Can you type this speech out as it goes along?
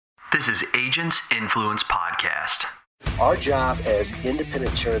This is Agents Influence Podcast. Our job as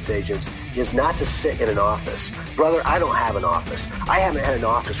independent insurance agents is not to sit in an office. Brother, I don't have an office. I haven't had an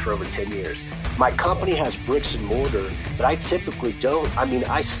office for over 10 years. My company has bricks and mortar, but I typically don't.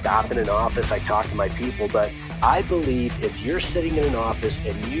 I stop in an office, I talk to my people, but I believe if you're sitting in an office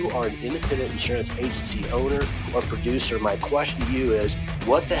and you are an independent insurance agency owner or producer, my question to you is,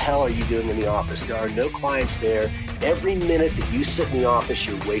 what the hell are you doing in the office? There are no clients there. Every minute that you sit in the office,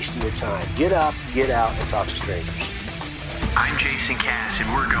 you're wasting your time. Get up, get out, and talk to strangers. I'm Jason Cass,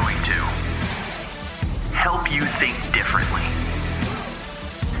 and we're going to help you think differently,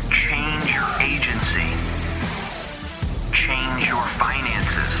 change your agency, change your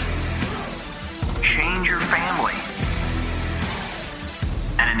finances, change your family,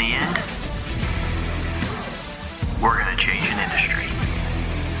 and in the end, we're going to change an industry.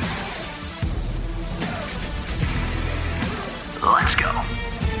 Let's go.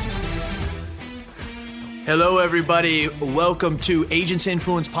 Hello, everybody. Welcome to Agents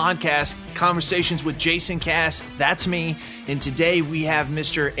Influence Podcast, Conversations with Jason Cass. That's me. And today we have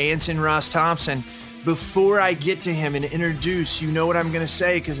Mr. Anson Ross Thompson. Before I get to him and introduce, you know what I'm going to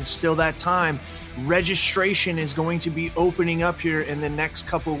say because it's still that time. Registration is going to be opening up here in the next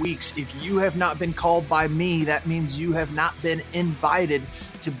couple weeks. If you have not been called by me, that means you have not been invited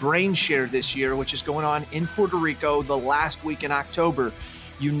to BrainShare this year, which is going on in Puerto Rico the last week in October.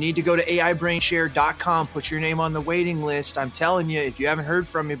 You need to go to AIBrainShare.com, put your name on the waiting list. I'm telling you, if you haven't heard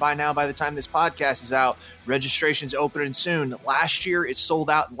from me by now, by the time this podcast is out, registration's opening soon. Last year, it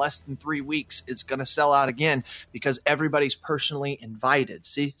sold out in less than 3 weeks. It's going to sell out again because everybody's personally invited.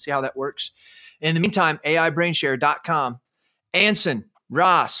 See how that works? In the meantime, AIBrainShare.com. Anson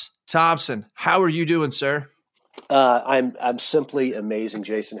Ross Thompson, how are you doing, sir? I'm simply amazing,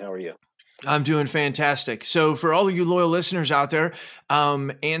 Jason. How are you? I'm doing fantastic. So for all of you loyal listeners out there,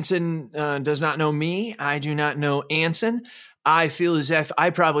 Anson does not know me. I do not know Anson. I feel as if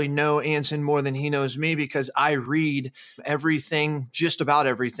I probably know Anson more than he knows me because I read everything, just about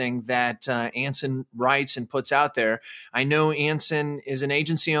everything that Anson writes and puts out there. I know Anson is an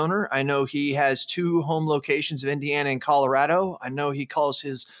agency owner. I know he has 2 home locations of Indiana and Colorado. I know he calls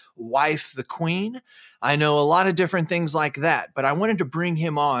his wife the queen. I know a lot of different things like that, but I wanted to bring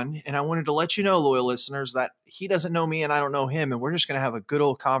him on and I wanted to let you know, loyal listeners, that he doesn't know me and I don't know him. And we're just going to have a good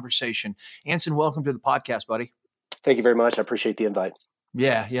old conversation. Anson, welcome to the podcast, buddy. Thank you very much. I appreciate the invite.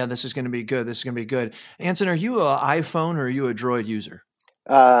 Yeah. This is going to be good. Anson, are you an iPhone or are you a Droid user?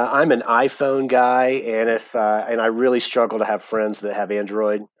 I'm an iPhone guy, and I really struggle to have friends that have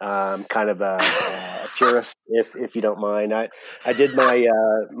Android. I'm kind of a purist, if you don't mind. I did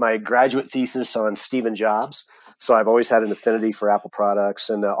my graduate thesis on Stephen Jobs, so I've always had an affinity for Apple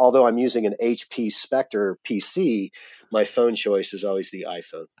products. And although I'm using an HP Spectre PC, my phone choice is always the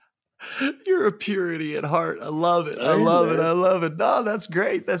iPhone. You're a purity at heart. I love it. I love it. No, that's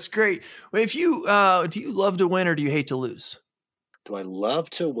great. Well, if you do you love to win or do you hate to lose? Do I love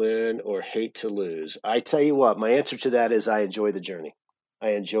to win or hate to lose? I tell you what, my answer to that is I enjoy the journey.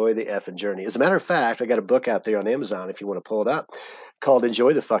 I enjoy the effing journey. As a matter of fact, I got a book out there on Amazon if you want to pull it up called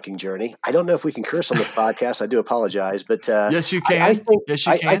Enjoy the Fucking Journey. I don't know if we can curse on this podcast. I do apologize, but yes, you can. I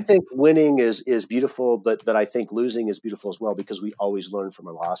think winning is beautiful, but I think losing is beautiful as well because we always learn from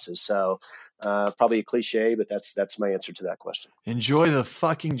our losses. So probably a cliche, but that's my answer to that question. Enjoy the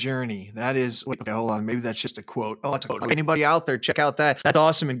fucking journey. That is, okay, hold on. Maybe that's just a quote. Oh, that's a quote. Anybody out there, check out that. That's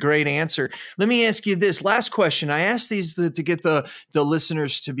awesome and great answer. Let me ask you this last question. I asked these to get the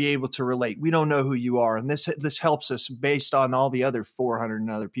listeners to be able to relate. We don't know who you are, and this helps us based on all the other 400 and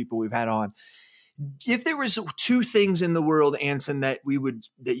other people we've had on. If there was 2 things in the world, Anson, that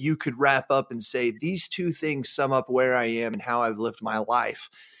you could wrap up and say, these 2 things sum up where I am and how I've lived my life,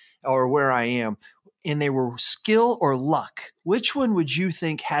 or where I am, and they were skill or luck, which one would you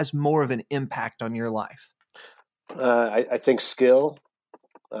think has more of an impact on your life? I think skill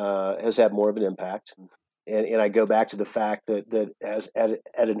has had more of an impact. And I go back to the fact that as at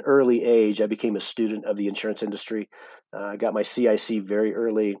an early age, I became a student of the insurance industry. I got my CIC very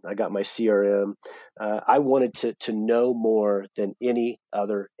early. I got my CRM. I wanted to know more than any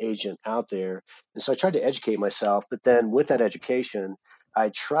other agent out there. And so I tried to educate myself. But then with that education, I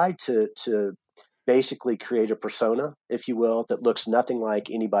tried to basically create a persona, if you will, that looks nothing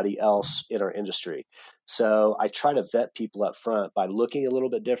like anybody else in our industry. So I try to vet people up front by looking a little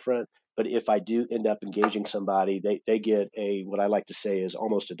bit different. But if I do end up engaging somebody, they get what I like to say is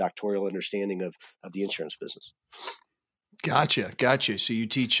almost a doctoral understanding of the insurance business. Gotcha. So you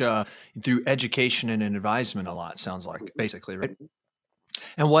teach through education and advisement a lot, sounds like, basically, right?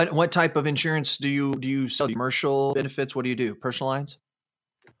 And what type of insurance do you sell? Commercial benefits? What do you do? Personal lines?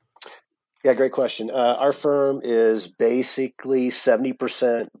 Yeah, great question. Our firm is basically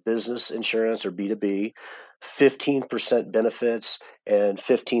 70% business insurance or B2B, 15% benefits, and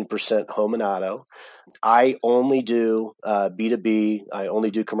 15% home and auto. I only do B2B. I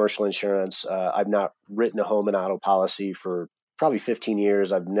only do commercial insurance. I've not written a home and auto policy for probably 15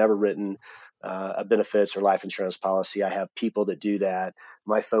 years. I've never written a benefits or life insurance policy. I have people that do that.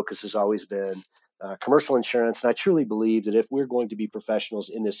 My focus has always been commercial insurance. And I truly believe that if we're going to be professionals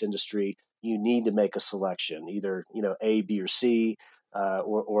in this industry, you need to make a selection, either A, B, or C,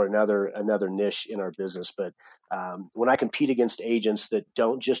 or another niche in our business. But when I compete against agents that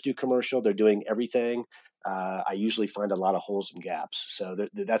don't just do commercial, they're doing everything. I usually find a lot of holes and gaps. So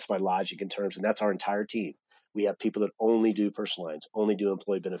that's my logic in terms, and that's our entire team. We have people that only do personal lines, only do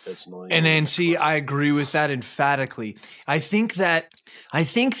employee benefits, and Nancy, I agree with that emphatically. I think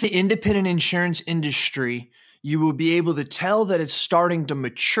the independent insurance industry, you will be able to tell that it's starting to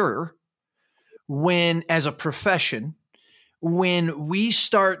mature when, as a profession, when we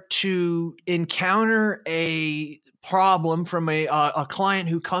start to encounter a problem from a client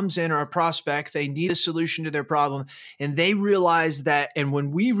who comes in, or a prospect, they need a solution to their problem, and they realize that, and when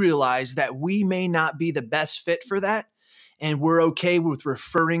we realize that we may not be the best fit for that, and we're okay with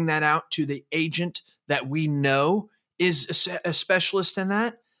referring that out to the agent that we know is a specialist in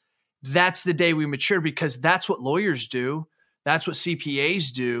that, that's the day we mature, because that's what lawyers do. That's what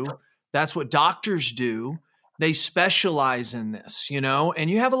CPAs do. That's what doctors do. They specialize in this, and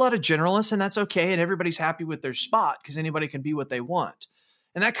you have a lot of generalists, and that's okay. And everybody's happy with their spot because anybody can be what they want.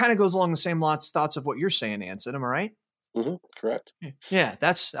 And that kind of goes along the same thoughts of what you're saying, Anson. Am I right? Mm-hmm, correct. Yeah,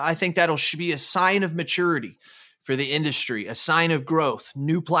 I think that'll be a sign of maturity for the industry, a sign of growth,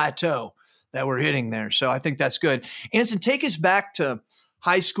 new plateau that we're hitting there. So I think that's good. Anson, take us back to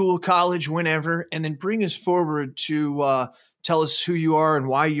high school, college, whenever, and then bring us forward to tell us who you are and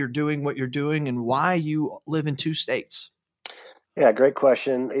why you're doing what you're doing and why you live in 2 states. Yeah, great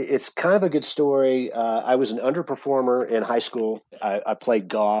question. It's kind of a good story. I was an underperformer in high school. I played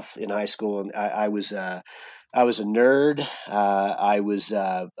golf in high school, and I was a nerd. I was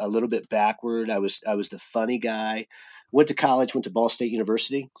a little bit backward. I was the funny guy. Went to college, went to Ball State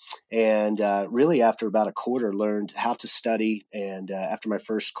University, and really after about a quarter learned how to study. And after my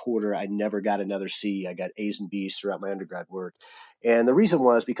first quarter, I never got another C. I got A's and B's throughout my undergrad work. And the reason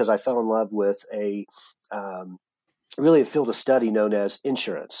was because I fell in love with really a field of study known as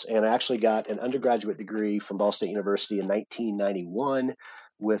insurance. And I actually got an undergraduate degree from Ball State University in 1991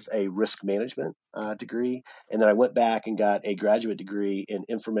 with a risk management degree. And then I went back and got a graduate degree in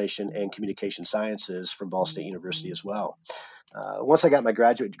information and communication sciences from Ball State University as well. Once I got my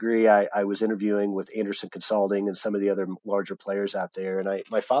graduate degree, I was interviewing with Anderson Consulting and some of the other larger players out there. And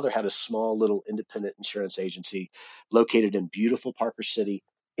my father had a small little independent insurance agency located in beautiful Parker City,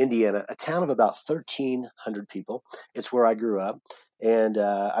 Indiana, a town of about 1,300 people. It's where I grew up. And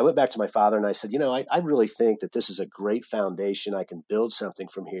I went back to my father and I said, I really think that this is a great foundation. I can build something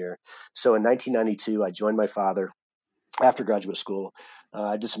from here. So in 1992, I joined my father after graduate school.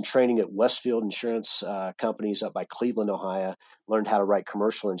 I did some training at Westfield Insurance Companies up by Cleveland, Ohio, learned how to write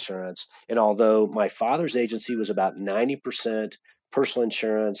commercial insurance. And although my father's agency was about 90% personal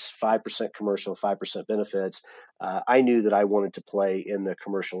insurance, 5% commercial, 5% benefits, I knew that I wanted to play in the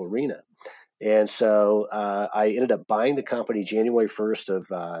commercial arena. And so I ended up buying the company January 1st of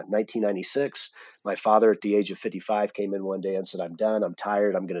 1996. My father, at the age of 55, came in one day and said, "I'm done. I'm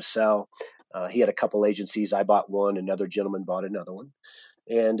tired. I'm going to sell." He had a couple agencies. I bought one. Another gentleman bought another one.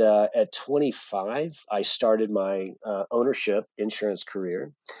 And at 25, I started my ownership insurance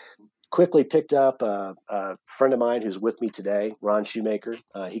career. Quickly picked up a friend of mine who's with me today, Ron Shoemaker.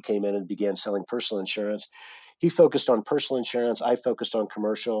 He came in and began selling personal insurance. He focused on personal insurance. I focused on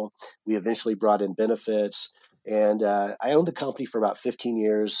commercial. We eventually brought in benefits. And I owned the company for about 15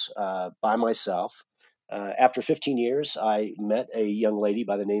 years by myself. After 15 years, I met a young lady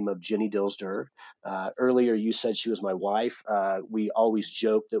by the name of Jenny Dilsder. Earlier, you said she was my wife. We always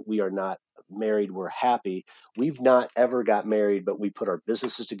joke that we are not married, we're happy. We've not ever got married, but we put our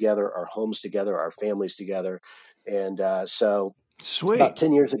businesses together, our homes together, our families together. And so Sweet. About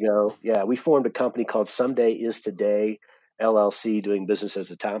 10 years ago, we formed a company called Someday Is Today, LLC, doing business as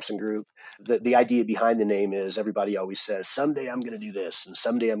the Thompson Group. The idea behind the name is everybody always says, someday I'm going to do this and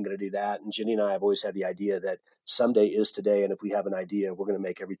someday I'm going to do that. And Jenny and I have always had the idea that someday is today. And if we have an idea, we're going to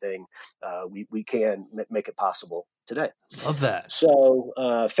make everything we can make it possible today. Love that. So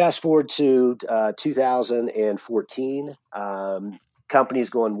fast forward to 2014. Company's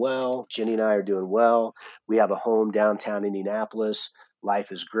going well. Jenny and I are doing well. We have a home downtown Indianapolis.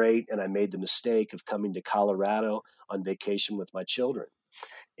 Life is great. And I made the mistake of coming to Colorado on vacation with my children.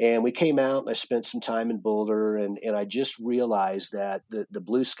 And we came out and I spent some time in Boulder, and I just realized that the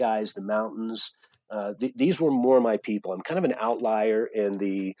blue skies, the mountains, these were more my people. I'm kind of an outlier in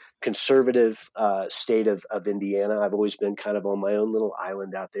the conservative state of Indiana. I've always been kind of on my own little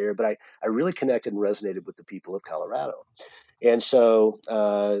island out there, but I really connected and resonated with the people of Colorado. And so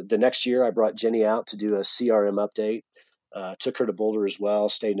the next year I brought Jenny out to do a CRM update, took her to Boulder as well,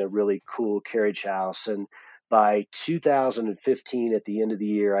 stayed in a really cool carriage house. And by 2015, at the end of the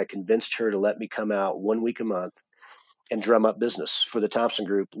year, I convinced her to let me come out 1 week a month and drum up business for the Thompson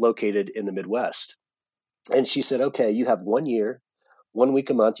Group located in the Midwest. And she said, okay, you have 1 year, 1 week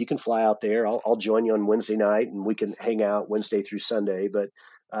a month. You can fly out there. I'll join you on Wednesday night and we can hang out Wednesday through Sunday, but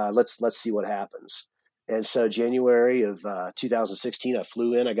let's see what happens. And so January of 2016, I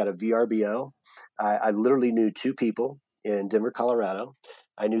flew in. I got a VRBO. I literally knew 2 people in Denver, Colorado.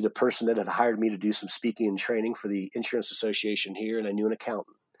 I knew the person that had hired me to do some speaking and training for the Insurance Association here, and I knew an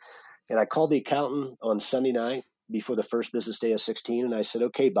accountant. And I called the accountant on Sunday night before the first business day of 16, and I said,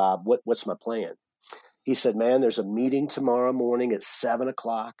 okay, Bob, what's my plan? He said, man, there's a meeting tomorrow morning at 7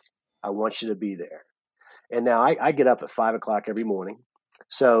 o'clock. I want you to be there. And now I get up at 5 o'clock every morning.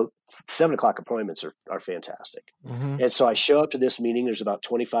 So 7 o'clock appointments are fantastic. Mm-hmm. And so I show up to this meeting. There's about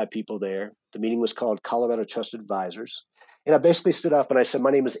 25 people there. The meeting was called Colorado Trusted Advisors. And I basically stood up and I said, my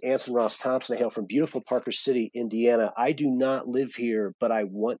name is Anson Ross Thompson. I hail from beautiful Parker City, Indiana. I do not live here, but I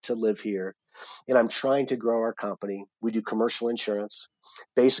want to live here. And I'm trying to grow our company. We do commercial insurance.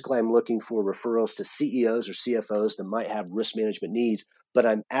 Basically, I'm looking for referrals to CEOs or CFOs that might have risk management needs, but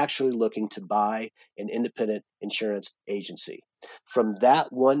I'm actually looking to buy an independent insurance agency. From that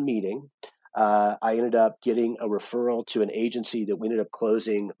one meeting, I ended up getting a referral to an agency that we ended up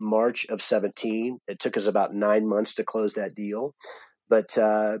closing March of 17. It took us about 9 months to close that deal. But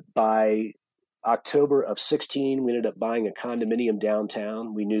by October of 16, we ended up buying a condominium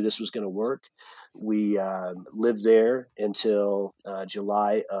downtown. We knew this was going to work. We lived there until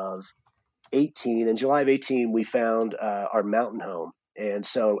July of 18. In July of 18, we found our mountain home. And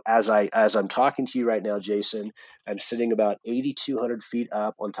so as I'm talking to you right now, Jason, I'm sitting about 8,200 feet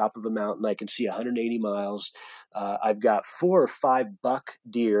up on top of a mountain. I can see 180 miles. I've got 4 or 5 buck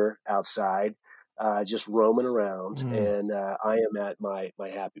deer outside, just roaming around, and I am at my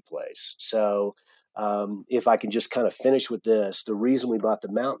happy place. So if I can just kind of finish with this, the reason we bought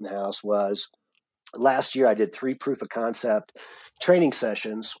the mountain house was last year I did 3 proof of concept training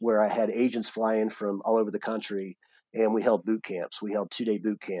sessions where I had agents fly in from all over the country. And we held boot camps. We held 2-day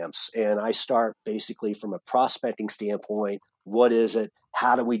boot camps. And I start basically from a prospecting standpoint. What is it?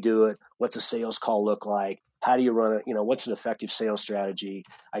 How do we do it? What's a sales call look like? How do you run it? What's an effective sales strategy?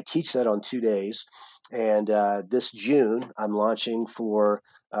 I teach that on 2 days. And this June, I'm launching for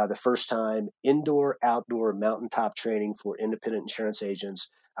the first time indoor, outdoor mountaintop training for independent insurance agents.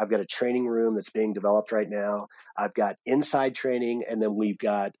 I've got a training room that's being developed right now. I've got inside training, and then we've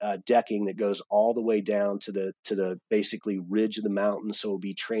got decking that goes all the way down to the basically ridge of the mountain. So we'll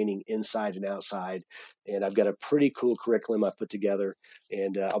be training inside and outside. And I've got a pretty cool curriculum I put together,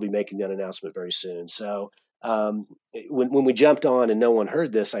 and I'll be making that announcement very soon. So when we jumped on, and no one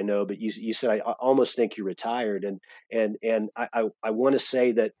heard this, I know, but you said I almost think you're retired, and I want to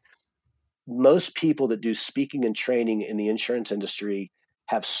say that most people that do speaking and training in the insurance industry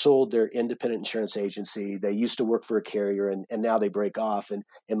have sold their independent insurance agency. They used to work for a carrier and now they break off. And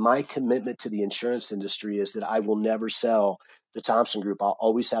my commitment to the insurance industry is that I will never sell the Thompson Group. I'll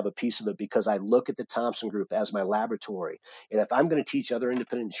always have a piece of it because I look at the Thompson Group as my laboratory. And if I'm going to teach other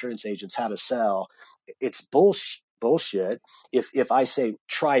independent insurance agents how to sell, it's bullshit if I say,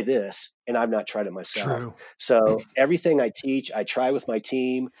 try this, and I've not tried it myself. True. So everything I teach, I try with my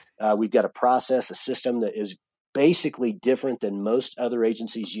team. We've got a process, a system that is basically different than most other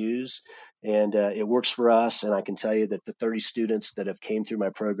agencies use. And it works for us. And I can tell you that the 30 students that have came through my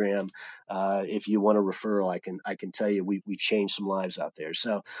program, if you want a referral, I can tell you we've changed some lives out there.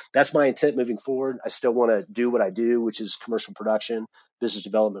 So that's my intent moving forward. I still want to do what I do, which is commercial production, business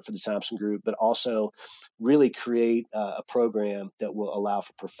development for the Thompson Group, but also really create a program that will allow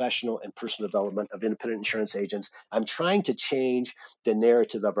for professional and personal development of independent insurance agents. I'm trying to change the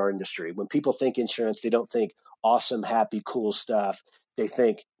narrative of our industry. When people think insurance, they don't think awesome, happy, cool stuff. They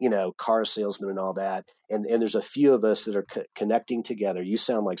think, car salesman and all that. And there's a few of us that are connecting together. You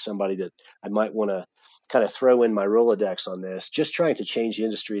sound like somebody that I might want to kind of throw in my Rolodex on this, just trying to change the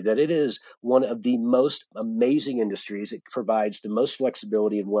industry, that it is one of the most amazing industries. It provides the most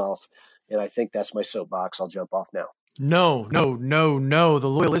flexibility and wealth. And I think that's my soapbox. I'll jump off now. No. The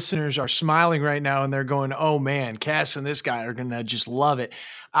loyal listeners are smiling right now and they're going, oh man, Cass and this guy are going to just love it.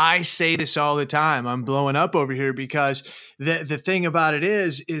 I say this all the time. I'm blowing up over here because the thing about it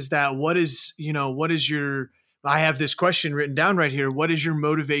is that what is your, I have this question written down right here. What is your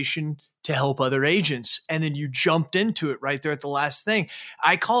motivation to help other agents? And then you jumped into it right there at the last thing.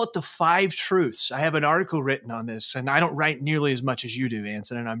 I call it the 5 truths. I have an article written on this, and I don't write nearly as much as you do,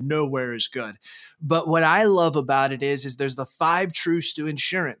 Anson, and I'm nowhere as good. But what I love about it is there's the 5 truths to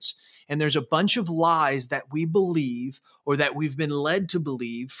insurance. And there's a bunch of lies that we believe or that we've been led to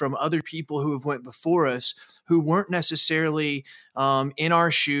believe from other people who have went before us who weren't necessarily in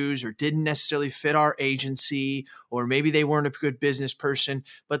our shoes or didn't necessarily fit our agency, or maybe they weren't a good business person.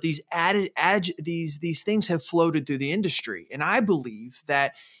 But these these things have floated through the industry. And I believe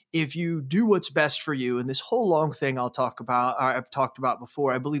that if you do what's best for you, and this whole long thing I've talked about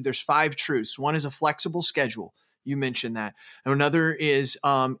before, I believe there's 5 truths. One is a flexible schedule. You mentioned that. And another is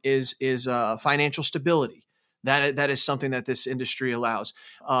financial stability. That is something that this industry allows.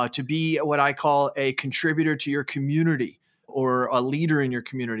 To be what I call a contributor to your community or a leader in your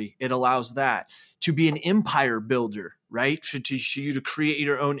community, it allows that. To be an empire builder, right? For you to create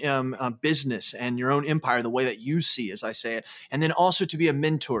your own business and your own empire the way that you see, as I say it. And then also to be a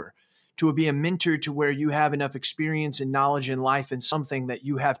mentor. To be a mentor to where you have enough experience and knowledge in life and something that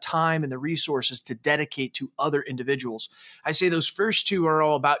you have time and the resources to dedicate to other individuals. I say those first 2 are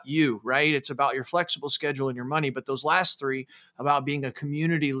all about you, right? It's about your flexible schedule and your money. But those last 3 about being a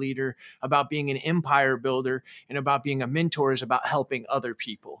community leader, about being an empire builder, and about being a mentor is about helping other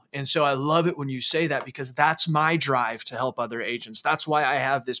people. And so I love it when you say that, because that's my drive to help other agents. That's why I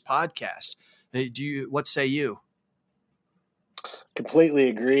have this podcast. What say you? Completely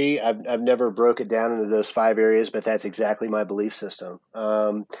agree. I've never broke it down into those 5 areas, but that's exactly my belief system.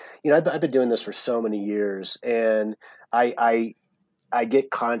 I've been doing this for so many years, and I get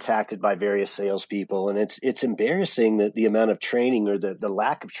contacted by various salespeople, and it's embarrassing that the amount of training or the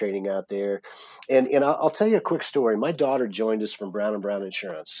lack of training out there. And I'll tell you a quick story. My daughter joined us from Brown & Brown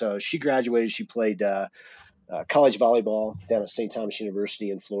Insurance. So she graduated. She played college volleyball down at St. Thomas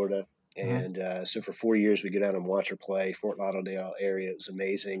University in Florida. And so for 4 years, we go down and watch her play, Fort Lauderdale area. It was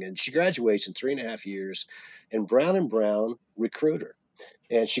amazing. And she graduates in 3.5 years, and Brown & Brown recruit her.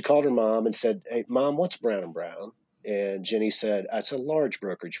 And she called her mom and said, "Hey, Mom, what's Brown & Brown?" And Jenny said, "It's a large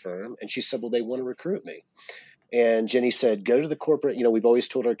brokerage firm." And she said, "Well, they want to recruit me." And Jenny said, "Go to the corporate. We've always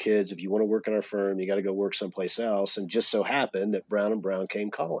told our kids, if you want to work in our firm, you got to go work someplace else." And just so happened that Brown & Brown came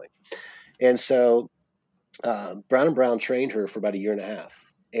calling. And so Brown & Brown trained her for about 1.5 years.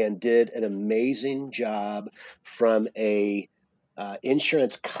 And did an amazing job from a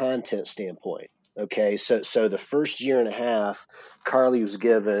insurance content standpoint. Okay, so the first 1.5 years, Carly was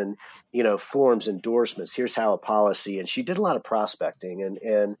given, forms, endorsements. Here's how a policy, and she did a lot of prospecting.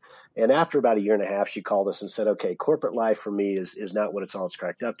 And after about 1.5 years, she called us and said, "Okay, corporate life for me is not what it's all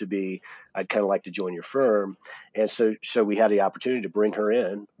cracked up to be. I'd kind of like to join your firm." And so we had the opportunity to bring her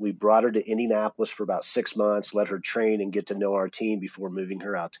in. We brought her to Indianapolis for about 6 months, let her train and get to know our team before moving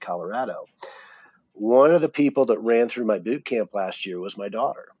her out to Colorado. One of the people that ran through my boot camp last year was my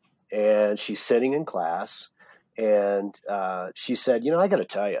daughter. And she's sitting in class, and she said, I got to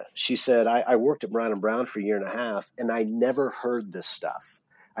tell you, she said, I worked at Brown & Brown for 1.5 years, and I never heard this stuff.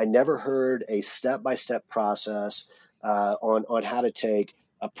 I never heard a step-by-step process on how to take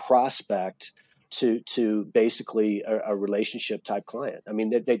a prospect to basically a relationship type client. I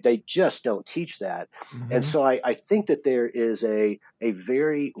mean, they just don't teach that. Mm-hmm. And so I think that there is a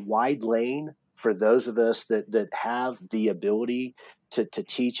very wide lane for those of us that have the ability to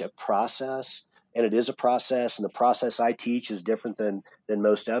teach a process, and it is a process, and the process I teach is different than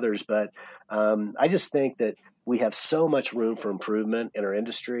most others. But I just think that we have so much room for improvement in our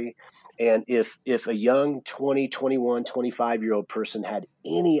industry. And if a young 20, 21, 25-year-old person had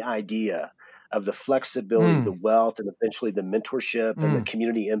any idea of the flexibility, the wealth, and eventually the mentorship and the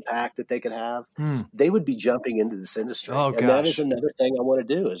community impact that they could have, they would be jumping into this industry. And that is another thing I want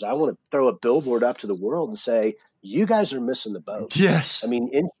to do, is I want to throw a billboard up to the world and say, you guys are missing the boat. Yes. I mean,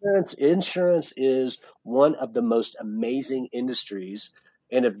 insurance is one of the most amazing industries.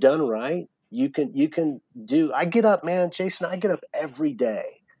 And if done right, you can do, I get up, man, Jason, I get up every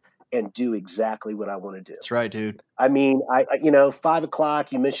day and do exactly what I want to do. That's right, dude. I mean, 5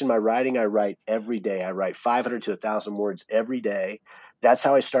 o'clock, you mentioned my writing. I write every day. I write 500 to 1,000 words every day. That's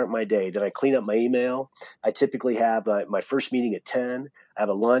how I start my day. Then I clean up my email. I typically have my first meeting at 10. I have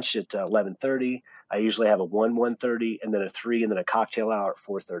a lunch at 11:30. I usually have a 1:30, and then a 3, and then a cocktail hour at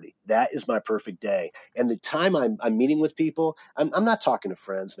 4:30. That is my perfect day. And the time I'm meeting with people, I'm not talking to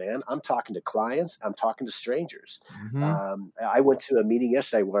friends, man. I'm talking to clients. I'm talking to strangers. I went to a meeting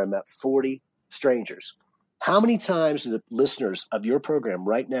yesterday where I met 40 strangers. How many times do the listeners of your program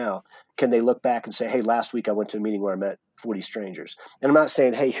right now can they look back and say, hey, last week I went to a meeting where I met 40 strangers? And I'm not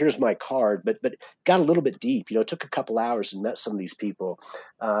saying, hey, here's my card, but got a little bit deep. It took a couple hours and met some of these people.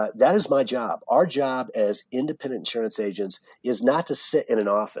 That is my job. Our job as independent insurance agents is not to sit in an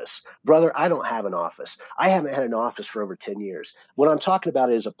office. Brother, I don't have an office. I haven't had an office for over 10 years. What I'm talking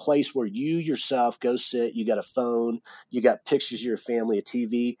about is a place where you yourself go sit, you got a phone, you got pictures of your family, a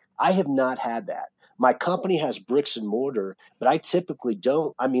TV. I have not had that. My company has bricks and mortar, but I typically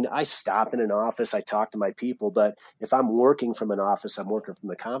don't. I mean, I stop in an office, I talk to my people, but if I'm working from an office, I'm working from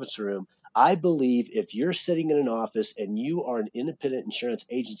the conference room. I believe if you're sitting in an office and you are an independent insurance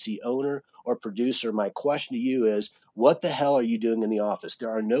agency owner or producer, my question to you is, what the hell are you doing in the office? There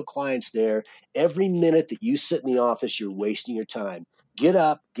are no clients there. Every minute that you sit in the office, you're wasting your time. Get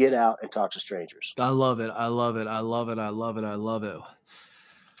up, get out, and talk to strangers. I love it. I love it. I love it. I love it. I love it.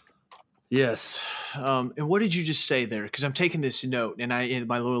 Yes. And what did you just say there? Because I'm taking this note, and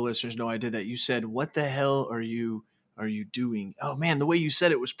my loyal listeners know I did that. You said, "What the hell are you doing?" Oh man, the way you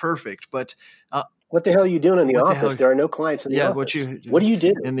said it was perfect. But what the hell are you doing in the office? There are no clients in the office. What do you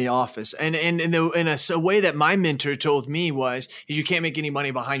do in the office? And in a way that my mentor told me was, you can't make any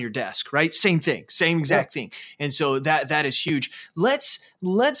money behind your desk, right? Same thing, same exact thing. And so that is huge. I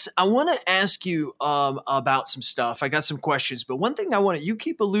want to ask you about some stuff. I got some questions, but one thing you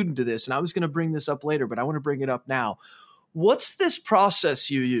keep alluding to this, and I was going to bring this up later, but I want to bring it up now. What's this process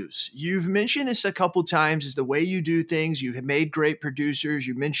you use? You've mentioned this a couple times, is the way you do things. You have made great producers.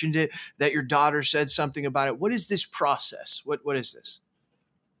 You mentioned it, that your daughter said something about it. What is this process? What is this?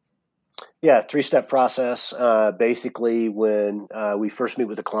 Yeah, 3-step process. Basically, when we first meet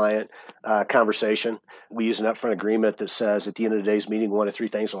with a client, conversation, we use an upfront agreement that says at the end of the day's meeting, 1 of 3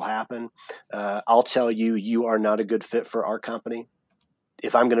 things will happen. I'll tell you, you are not a good fit for our company.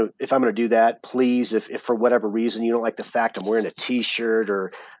 If I'm gonna do that, please, if for whatever reason you don't like the fact I'm wearing a T-shirt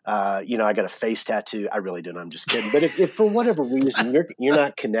or I got a face tattoo, I really don't. I'm just kidding. But if for whatever reason you're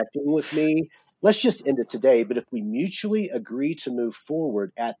not connecting with me, let's just end it today. But if we mutually agree to move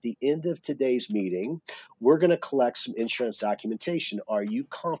forward at the end of today's meeting, we're going to collect some insurance documentation. Are you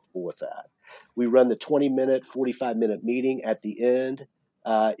comfortable with that? We run the 20-minute, 45-minute meeting at the end.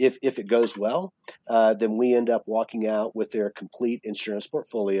 If it goes well, then we end up walking out with their complete insurance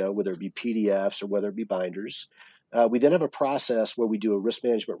portfolio, whether it be PDFs or whether it be binders. We then have a process where we do a risk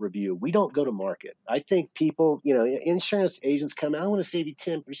management review. We don't go to market. I think people, insurance agents come, I want to save you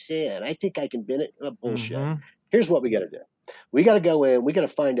 10%. I think I can bend it. Bullshit. Mm-hmm. Here's what we got to do. We got to go in. We got to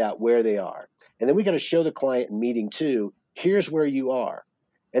find out where they are. And then we got to show the client in meeting 2, here's where you are.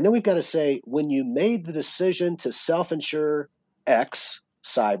 And then we've got to say, when you made the decision to self-insure X,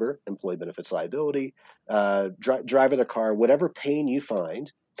 cyber, employee benefits liability, drive of the car, whatever pain you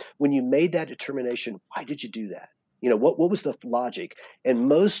find, when you made that determination, why did you do that? What was the logic? And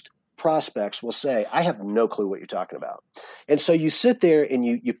most prospects will say, I have no clue what you're talking about. And so you sit there and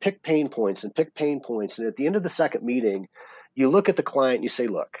you pick pain points. And at the end of the second meeting, you look at the client and you say,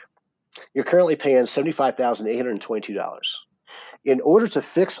 look, you're currently paying $75,822. In order to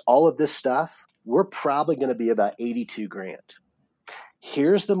fix all of this stuff, we're probably going to be about $82,000.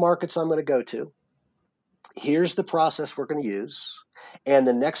 Here's the markets I'm going to go to. Here's the process we're going to use. And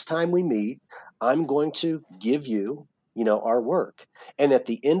the next time we meet, I'm going to give you, our work. And at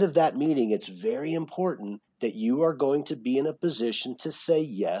the end of that meeting, it's very important that you are going to be in a position to say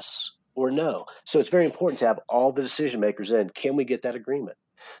yes or no. So it's very important to have all the decision makers in. Can we get that agreement?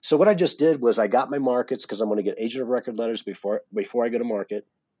 So what I just did was I got my markets because I'm going to get agent of record letters before I go to market.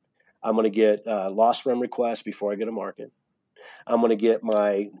 I'm going to get loss run requests before I go to market. I'm going to get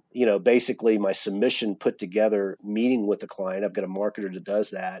my, basically my submission put together, meeting with the client. I've got a marketer that does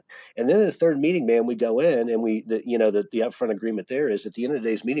that. And then in the third meeting, man, we go in and the upfront agreement there is at the end of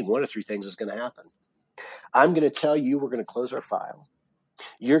today's meeting, 1 of 3 things is going to happen. I'm going to tell you we're going to close our file.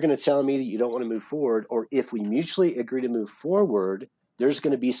 You're going to tell me that you don't want to move forward. Or if we mutually agree to move forward, there's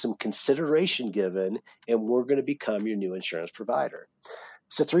going to be some consideration given and we're going to become your new insurance provider.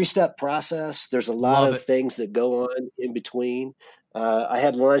 It's a 3-step process. There's a lot of things that go on in between. I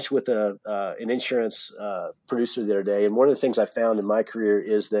had lunch with an insurance producer the other day, and one of the things I found in my career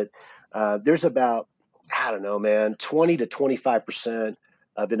is that there's about, 20 to 25%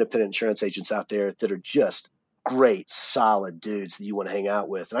 of independent insurance agents out there that are just great, solid dudes that you want to hang out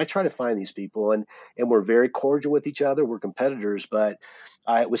with. And I try to find these people, and we're very cordial with each other. We're competitors, but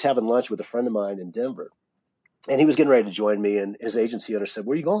I was having lunch with a friend of mine in Denver, and he was getting ready to join me, and his agency owner said,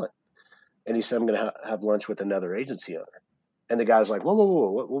 "Where are you going?" And he said, "I'm going to have lunch with another agency owner." And the guy was like, whoa,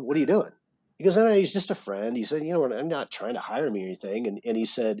 what are you doing? He goes, "No, he's just a friend." He said, "I'm not trying to hire me or anything." And he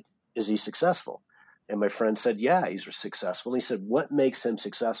said, "Is he successful?" And my friend said, "Yeah, he's successful." And he said, "What makes him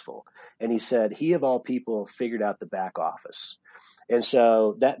successful?" And he said, "He of all people figured out the back office." And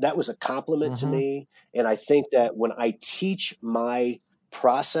so that was a compliment to me. And I think that when I teach my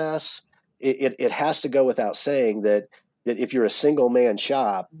process, it has to go without saying that if you're a single man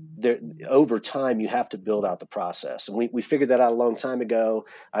shop, over time you have to build out the process. And we figured that out a long time ago.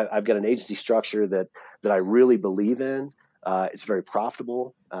 I've got an agency structure that I really believe in. It's very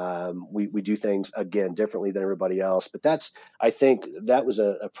profitable. We do things, again, differently than everybody else. But I think that was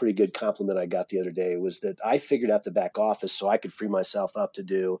a pretty good compliment I got the other day, was that I figured out the back office so I could free myself up to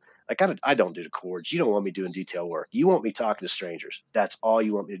do, I don't do the chords. You don't want me doing detail work. You want me talking to strangers. That's all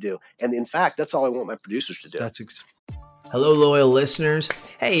you want me to do. And in fact, that's all I want my producers to do. Hello, loyal listeners.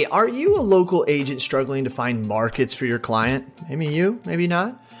 Hey, are you a local agent struggling to find markets for your client? Maybe you, maybe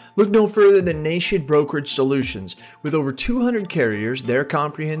not. Look no further than Nation Brokerage Solutions. With over 200 carriers, their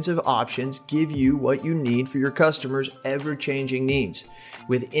comprehensive options give you what you need for your customers' ever-changing needs.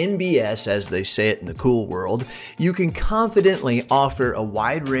 With NBS, as they say it in the cool world, you can confidently offer a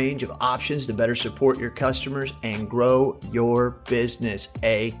wide range of options to better support your customers and grow your business,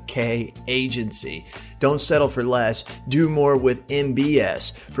 aka agency. Don't settle for less. Do more with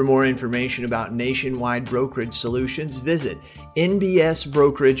NBS. For more information about nationwide brokerage solutions, visit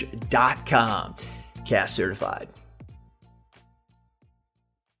nbsbrokerage.com. CAS certified.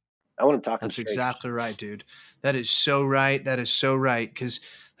 I want to talk. That's exactly right, dude. That is so right. That is so right. Because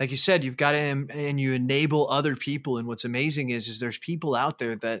like you said, you've got to, and you enable other people. And what's amazing is there's people out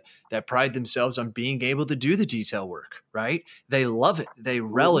there that pride themselves on being able to do the detail work, right? They love it. They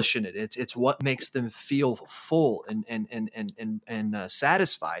relish in it. It's what makes them feel full and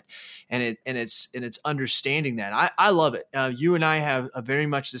satisfied. And it's understanding that. I love it. You and I have a very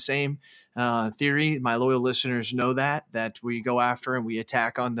much the same theory. My loyal listeners know that we go after and we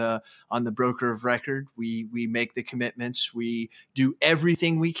attack on the broker of record. We make the commitments. We do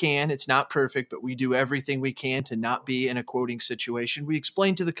everything we can. It's not perfect, but we do everything we can to not be in a quoting situation. We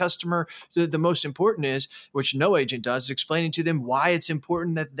explain to the customer the most important is, which no agent does, explaining to them why it's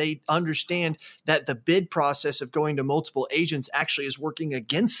important that they understand that the bid process of going to multiple agents actually is working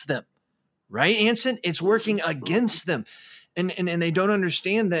against them. Right, Anson? It's working against them. And they don't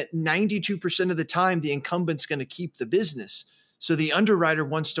understand that 92% of the time, the incumbent's going to keep the business. So the underwriter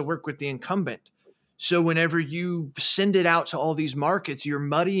wants to work with the incumbent. So whenever you send it out to all these markets, you're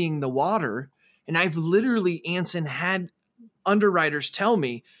muddying the water. And I've literally, Anson, had underwriters tell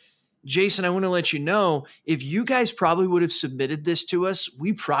me, "Jason, I want to let you know, if you guys probably would have submitted this to us,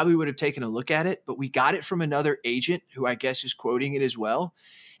 we probably would have taken a look at it, but we got it from another agent who I guess is quoting it as well.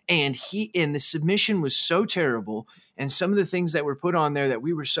 And the submission was so terrible. And some of the things that were put on there that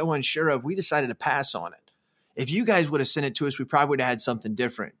we were so unsure of, we decided to pass on it. If you guys would have sent it to us, we probably would have had something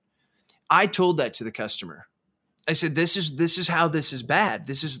different." I told that to the customer. I said, this is how this is bad.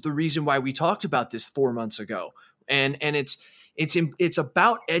 This is the reason why we talked about this 4 months ago. And it's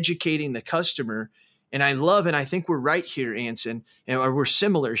about educating the customer. And I think we're right here, Anson, or we're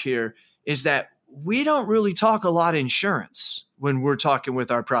similar here, is that we don't really talk a lot insurance when we're talking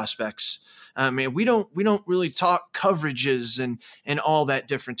with our prospects. We don't really talk coverages and all that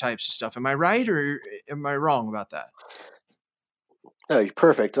different types of stuff. Am I right or am I wrong about that? No, you're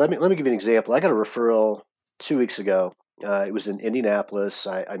perfect. Let me give you an example. I got a referral 2 weeks ago. It was in Indianapolis.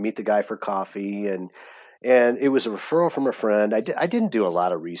 I meet the guy for coffee, and it was a referral from a friend. I didn't do a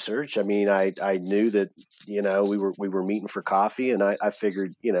lot of research. I mean, I knew that we were meeting for coffee, and I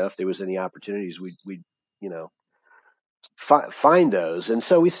figured if there was any opportunities, we'd find those. And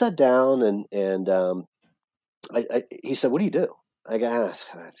so we sat down, and he said, "What do you do?" I go,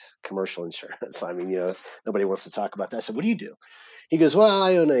 "It's commercial insurance." I mean, nobody wants to talk about that. I said, "What do you do?" He goes, "Well,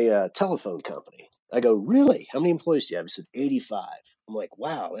 I own a telephone company." I go, "Really? How many employees do you have?" He said, 85. I'm like,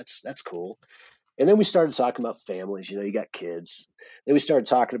 "Wow, that's cool." And then we started talking about families. You got kids. Then we started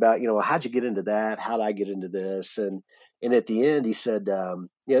talking about, how'd you get into that? How'd I get into this? And at the end, he said,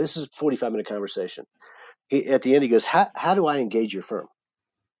 this is a 45-minute conversation. At the end, he goes, how do I engage your firm?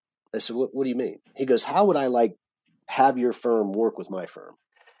 I said, what do you mean? He goes, how would I have your firm work with my firm?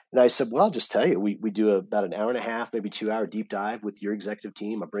 And I said, well, I'll just tell you, we do about an hour and a half, maybe 2 hour deep dive with your executive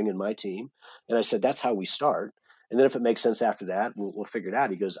team. I bring in my team. And I said, that's how we start. And then if it makes sense after that, we'll figure it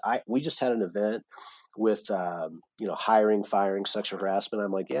out. He goes, we just had an event hiring, firing, sexual harassment.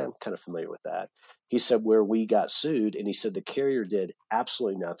 I'm like, yeah, I'm kind of familiar with that. He said, where we got sued, and he said the carrier did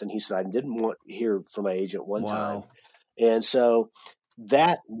absolutely nothing. He said, I didn't want to hear from my agent one time. And so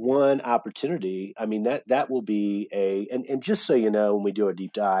that one opportunity, I mean, that will be and just so you know, when we do a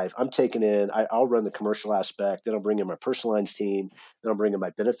deep dive, I'm taking I'll run the commercial aspect, then I'll bring in my personal lines team, then I'll bring in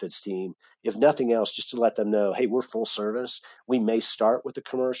my benefits team. If nothing else, just to let them know, hey, we're full service. We may start with the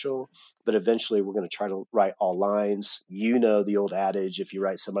commercial, but eventually we're going to try to write all lines. You know, the old adage, if you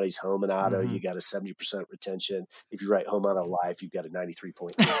write somebody's home and auto, you got a 70% retention. If you write home auto life, you've got a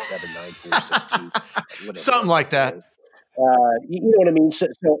 93.87946. Something like that. You know what I mean? So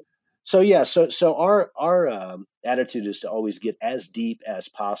our attitude is to always get as deep as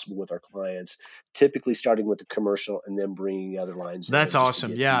possible with our clients, typically starting with the commercial and then bringing other lines. That's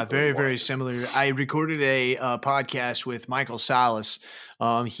awesome. Yeah, very, very similar. I recorded a podcast with Michael Salas.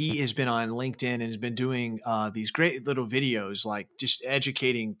 He has been on LinkedIn and has been doing these great little videos, like just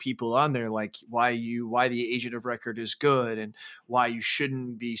educating people on there, like why the agent of record is good and why you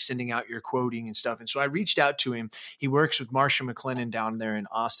shouldn't be sending out your quoting and stuff. And so I reached out to him. He works with Marsha McLennan down there in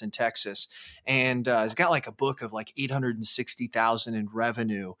Austin, Texas, and he's got like a book of like 860,000 in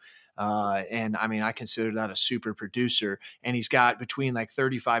revenue. And I mean, I consider that a super producer, and he's got between like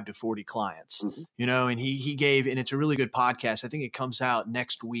 35 to 40 clients, and he gave, and it's a really good podcast. I think it comes out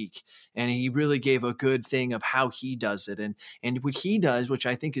next week, and he really gave a good thing of how he does it. And what he does, which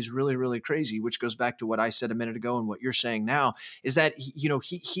I think is really, really crazy, which goes back to what I said a minute ago and what you're saying now, is that,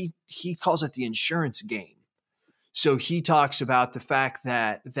 he calls it the insurance game. So he talks about the fact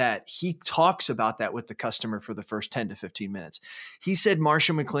that he talks about that with the customer for the first 10 to 15 minutes. He said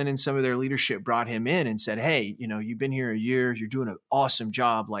Marsha McLennan, some of their leadership brought him in and said, hey, you've been here a year, you're doing an awesome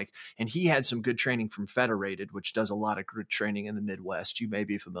job. And he had some good training from Federated, which does a lot of good training in the Midwest. You may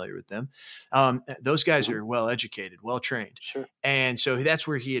be familiar with them. Those guys are well-educated, well-trained. Sure. And so that's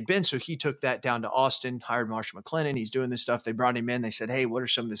where he had been. So he took that down to Austin, hired Marsha McLennan. He's doing this stuff. They brought him in. They said, hey, what are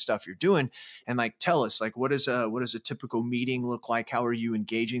some of the stuff you're doing? And tell us, what does a typical meeting look like? How are you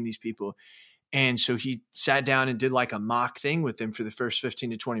engaging these people? And so he sat down and did like a mock thing with them for the first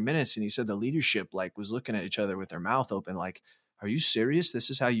 15 to 20 minutes. And he said the leadership was looking at each other with their mouth open, like, are you serious? This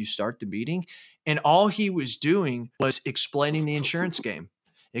is how you start the meeting? And all he was doing was explaining the insurance game,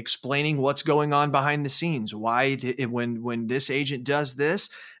 explaining what's going on behind the scenes. Why when this agent does this,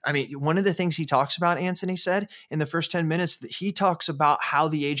 I mean, one of the things he talks about, Anthony said in the first 10 minutes, that he talks about how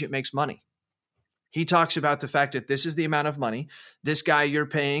the agent makes money. He talks about the fact that this is the amount of money this guy you're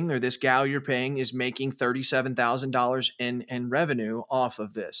paying or this gal you're paying is making $37,000 in revenue off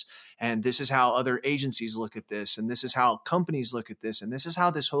of this. And this is how other agencies look at this. And this is how companies look at this. And this is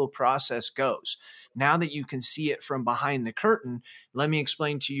how this whole process goes. Now that you can see it from behind the curtain, let me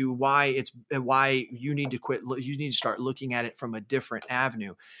explain to you why you need to quit. You need to start looking at it from a different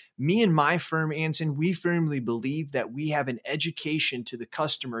avenue. Me and my firm, Anson, we firmly believe that we have an education to the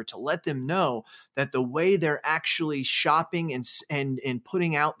customer to let them know that the way they're actually shopping and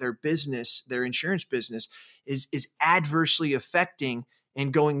putting out their business, their insurance business, is adversely affecting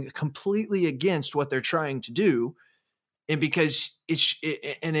and going completely against what they're trying to do. And because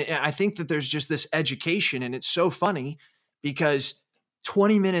I think that there's just this education, and it's so funny because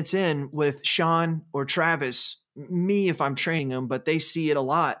 20 minutes in with Sean or Travis, me, if I'm training them, but they see it a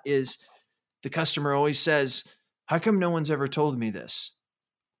lot, is the customer always says, how come no one's ever told me this?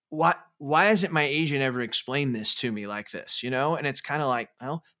 Why hasn't my agent ever explained this to me like this? And it's kind of like,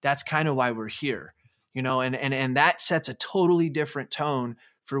 well, that's kind of why we're here, and that sets a totally different tone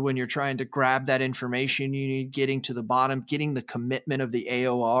for when you're trying to grab that information you need, getting to the bottom, getting the commitment of the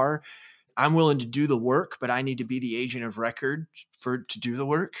AOR. I'm willing to do the work, but I need to be the agent of record to do the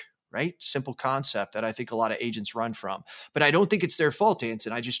work, right? Simple concept that I think a lot of agents run from. But I don't think it's their fault,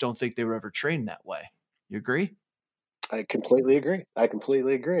 Anson. I just don't think they were ever trained that way. You agree? I completely agree.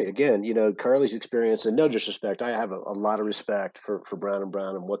 Again, Carly's experience, and no disrespect, I have a lot of respect for Brown &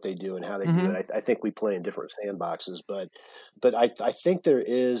 Brown and what they do and how they do it. I think we play in different sandboxes, but I think there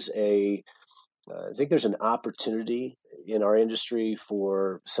is there's an opportunity in our industry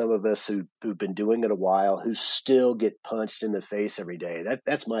for some of us who've been doing it a while, who still get punched in the face every day.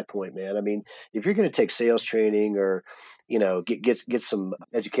 That's my point, man. I mean, if you're going to take sales training or, get some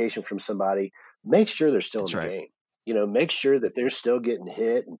education from somebody, make sure they're still in the game. make sure that they're still getting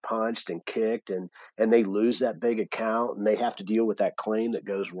hit and punched and kicked, and they lose that big account and they have to deal with that claim that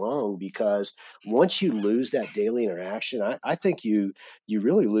goes wrong. Because once you lose that daily interaction, I think you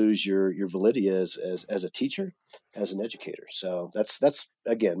really lose your validity as a teacher, as an educator. So that's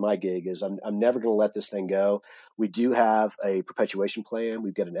again, my gig is I'm never going to let this thing go. We do have a perpetuation plan.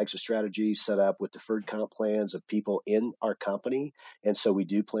 We've got an exit strategy set up with deferred comp plans of people in our company. And so we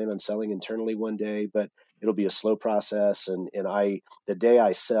do plan on selling internally one day, but it'll be a slow process. And the day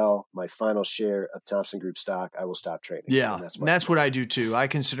I sell my final share of Thompson Group stock, I will stop trading. Yeah. And that's what I do too. I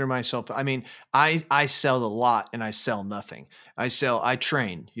consider myself, I sell a lot and I sell nothing. I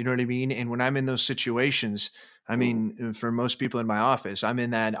train, you know what I mean? And when I'm in those situations, for most people in my office, I'm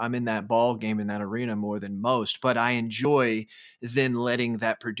in that ball game, in that arena more than most, but I enjoy then letting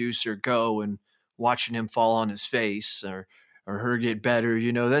that producer go and watching him fall on his face or her get better.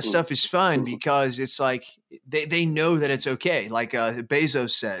 That stuff is fun because it's like they know that it's okay. Like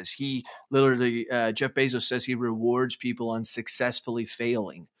Bezos says, Jeff Bezos says he rewards people on successfully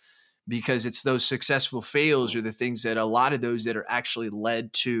failing, because it's those successful fails are the things that a lot of those that are actually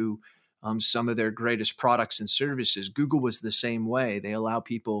led to some of their greatest products and services. Google was the same way. They allow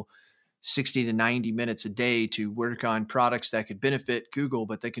people 60 to 90 minutes a day to work on products that could benefit Google,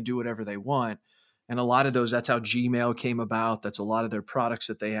 but they can do whatever they want. And a lot of those, that's how Gmail came about. That's a lot of their products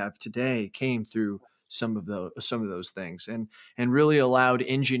that they have today came through some of those things, and really allowed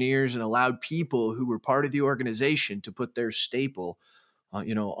engineers and allowed people who were part of the organization to put their staple,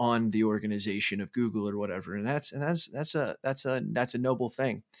 on the organization of Google or whatever. And that's a noble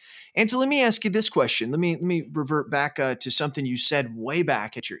thing. And so let me ask you this question. Let me revert back to something you said way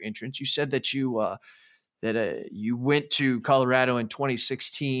back at your entrance. You said that you went to Colorado in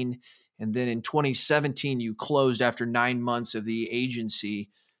 2016. And then in 2017, you closed after 9 months of the agency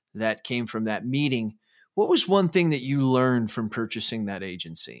that came from that meeting. What was one thing that you learned from purchasing that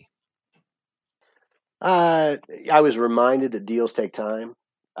agency? I was reminded that deals take time.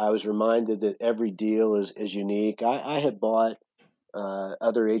 I was reminded that every deal is unique. I had bought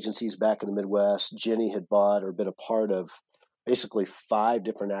other agencies back in the Midwest. Jenny had bought or been a part of basically 5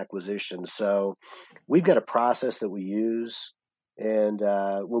 different acquisitions. So we've got a process that we use. And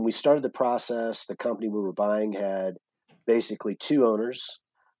when we started the process, the company we were buying had basically 2 owners.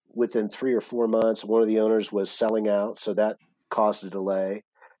 Within 3 or 4 months, one of the owners was selling out, so that caused a delay.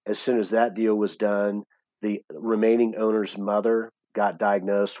 As soon as that deal was done, the remaining owner's mother got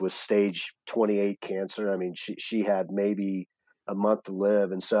diagnosed with stage 28 cancer. She had maybe a month to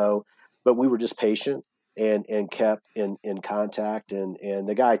live. And so, but we were just patient and kept in contact. And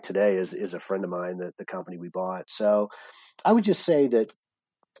the guy today is a friend of mine, the company we bought. So I would just say that,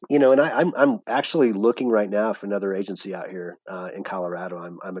 and I'm actually looking right now for another agency out here in Colorado.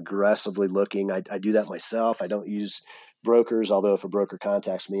 I'm aggressively looking. I do that myself. I don't use brokers, although if a broker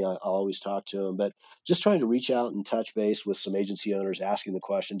contacts me, I'll always talk to them. But just trying to reach out and touch base with some agency owners, asking the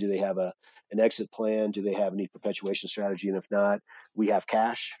question, do they have an exit plan? Do they have any perpetuation strategy? And if not, we have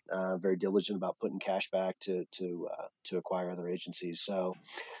cash. Very diligent about putting cash back to acquire other agencies. So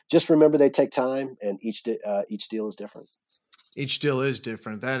just remember, they take time, and each deal is different. Each deal is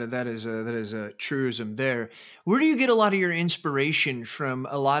different. That is a truism there. Where do you get a lot of your inspiration from?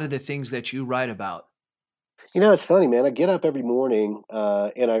 A lot of the things that you write about. It's funny, man. I get up every morning,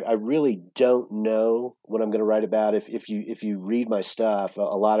 and I really don't know what I'm going to write about. If you read my stuff, a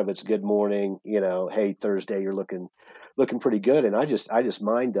lot of it's good morning. Hey, Thursday, you're looking pretty good, and I just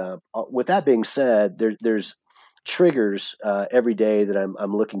mind dump. With that being said, there's triggers every day that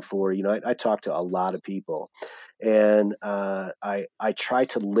I'm looking for. I talk to a lot of people, and I try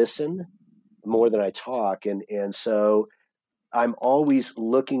to listen more than I talk, and so I'm always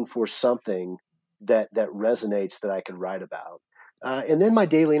looking for something that resonates that I can write about. And then my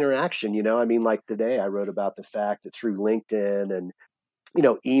daily interaction, like today I wrote about the fact that through LinkedIn and,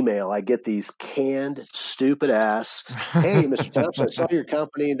 email, I get these canned, stupid ass, hey, Mr. Thompson, I saw your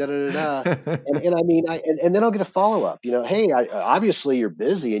company, da, da, da, da. And then I'll get a follow-up, hey, obviously you're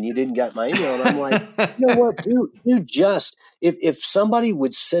busy and you didn't get my email. And I'm like, you know what, dude, just, if somebody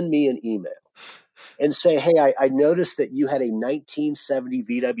would send me an email and say, hey, I noticed that you had a 1970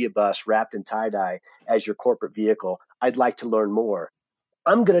 VW bus wrapped in tie-dye as your corporate vehicle. I'd like to learn more.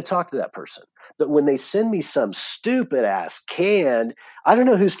 I'm going to talk to that person. But when they send me some stupid ass canned, I don't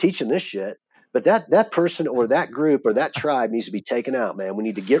know who's teaching this shit, but that person or that group or that tribe needs to be taken out, man. We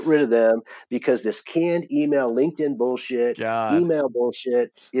need to get rid of them, because this canned email, LinkedIn bullshit, email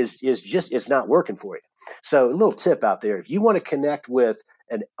bullshit is just, it's not working for you. So a little tip out there, if you want to connect with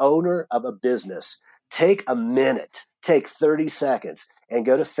an owner of a business, take a minute, take 30 seconds and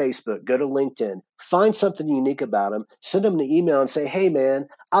go to Facebook, go to LinkedIn, find something unique about them, send them an email and say, hey, man,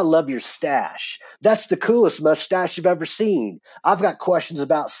 I love your stash. That's the coolest mustache you've ever seen. I've got questions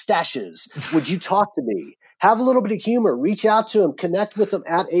about stashes. Would you talk to me? Have a little bit of humor. Reach out to them. Connect with them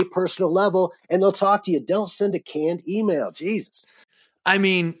at a personal level, and they'll talk to you. Don't send a canned email. Jesus. I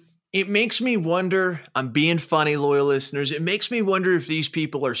mean, it makes me wonder, I'm being funny, loyal listeners, it makes me wonder if these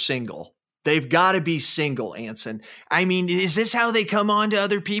people are single. They've got to be single, Anson. I mean, is this how they come on to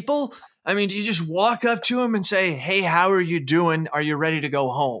other people? I mean, do you just walk up to them and say, hey, how are you doing? Are you ready to go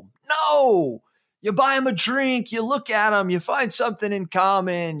home? No. You buy them a drink, you look at them, you find something in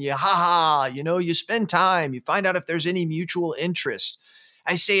common, you you spend time, you find out if there's any mutual interest.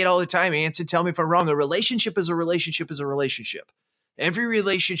 I say it all the time, Anson, tell me if I'm wrong. A relationship is a relationship is a relationship. Every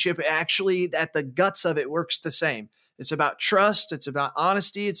relationship actually at the guts of it works the same. It's about trust. It's about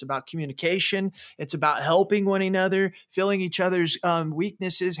honesty. It's about communication. It's about helping one another, filling each other's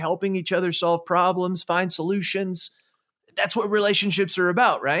weaknesses, helping each other solve problems, find solutions. That's what relationships are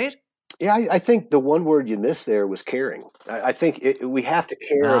about, right? Yeah, I think the one word you missed there was caring. I think we have to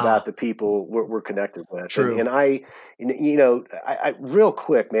care about the people we're connected with. True. And I real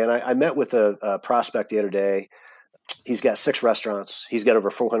quick, man, I met with a prospect the other day. He's got 6 restaurants. He's got over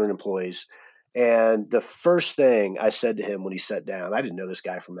 400 employees. And the first thing I said to him when he sat down, I didn't know this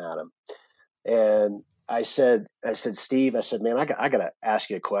guy from Adam. And I said, Steve, I said, man, I got to ask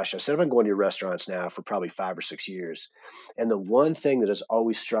you a question. I said, I've been going to your restaurants now for probably 5 or 6 years. And the one thing that has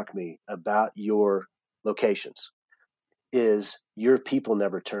always struck me about your locations is your people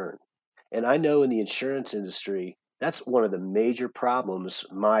never turn. And I know in the insurance industry, that's one of the major problems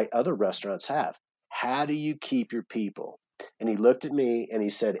my other restaurants have. How do you keep your people? And he looked at me and he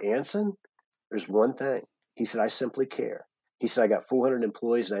said, Anson, there's one thing. He said, I simply care. He said, I got 400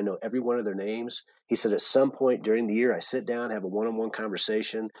 employees and I know every one of their names. He said, at some point during the year, I sit down, have a one-on-one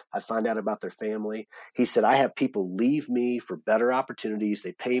conversation. I find out about their family. He said, I have people leave me for better opportunities.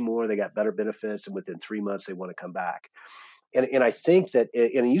 They pay more. They got better benefits. And within 3 months, they want to come back. And I think that,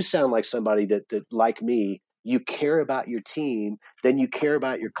 and you sound like somebody that like me, you care about your team, then you care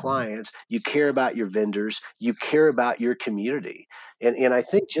about your clients, you care about your vendors, you care about your community. And I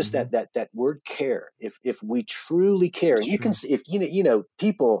think just that word care, if we truly care, and you can see, if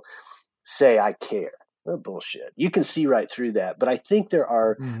people say I care, oh, bullshit. You can see right through that. But I think there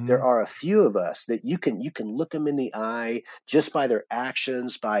are a few of us that you can look them in the eye just by their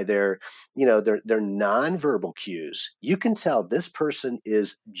actions, by their nonverbal cues. You can tell this person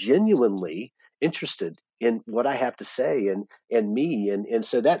is genuinely interested in what I have to say and me. And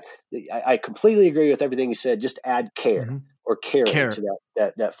so that I completely agree with everything you said. Just add care or care to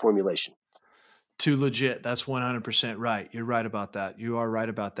that formulation. Too legit. That's 100% right. You're right about that. You are right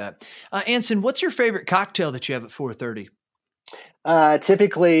about that. Anson, what's your favorite cocktail that you have at 4:30?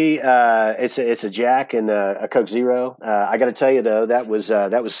 Typically, it's a Jack and a Coke Zero. I got to tell you though, that was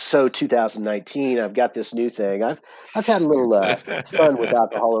so 2019. I've got this new thing. I've had a little fun with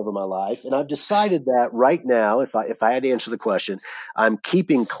alcohol over my life, and I've decided that right now, if I had to answer the question, I'm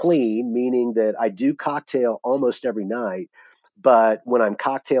keeping clean, meaning that I do cocktail almost every night. But when I'm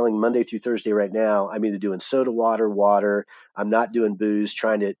cocktailing Monday through Thursday right now, I'm either doing soda water. I'm not doing booze,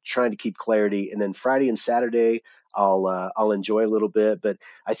 trying to keep clarity, and then Friday and Saturday, I'll enjoy a little bit, but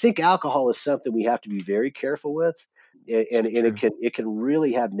I think alcohol is something we have to be very careful with, and it can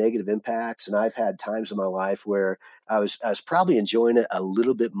really have negative impacts. And I've had times in my life where I was probably enjoying it a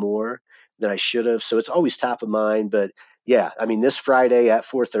little bit more than I should have. So it's always top of mind. But yeah, I mean, this Friday at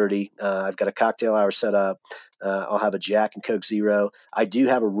 4:30, I've got a cocktail hour set up. I'll have a Jack and Coke Zero. I do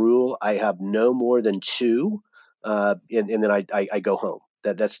have a rule: I have no more than 2, and then I go home.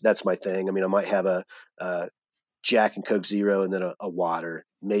 That's my thing. I mean, I might have a Jack and Coke Zero and then a water,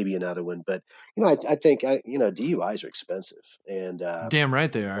 maybe another one. But, I think, DUIs are expensive. And damn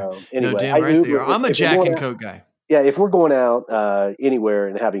right they are. Anyway, damn right they are. I'm a Jack and Coke guy. Yeah, if we're going out anywhere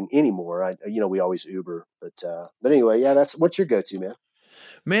and having any more, we always Uber. But anyway, yeah, what's your go-to, man?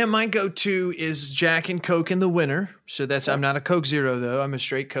 Man, my go-to is Jack and Coke in the winter. So I'm not a Coke Zero though. I'm a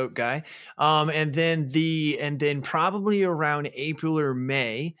straight Coke guy. And then probably around April or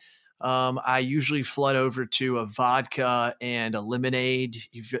May, I usually flood over to a vodka and a lemonade,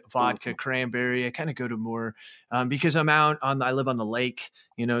 vodka cranberry. I kind of go to more because I live on the lake,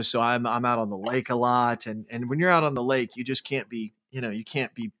 so I'm out on the lake a lot. And when you're out on the lake, you just can't be, you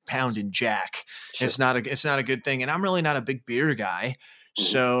can't be pounding Jack. Sure. It's not a good thing. And I'm really not a big beer guy.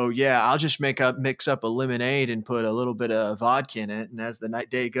 So yeah, I'll just mix up a lemonade and put a little bit of vodka in it. And as the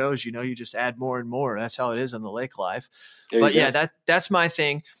day goes, you just add more and more. That's how it is on the lake life. But yeah, that's my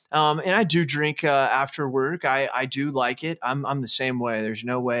thing. And I do drink after work. I do like it. I'm the same way. There's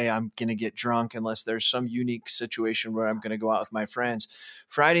no way I'm going to get drunk unless there's some unique situation where I'm going to go out with my friends.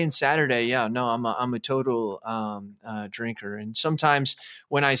 Friday and Saturday, yeah, no, I'm a total drinker. And sometimes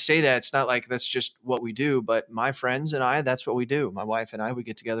when I say that, it's not like that's just what we do, but my friends and I, that's what we do. My wife and I, we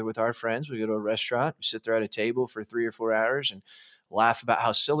get together with our friends. We go to a restaurant. We sit there at a table for 3 or 4 hours and laugh about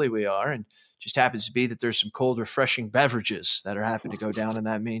how silly we are. And just happens to be that there's some cold, refreshing beverages that are happy to go down in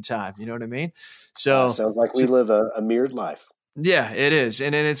that meantime. You know what I mean? So sounds like we live a mirrored life. Yeah, it is.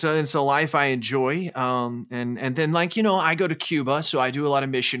 And it's a life I enjoy. And then I go to Cuba, so I do a lot of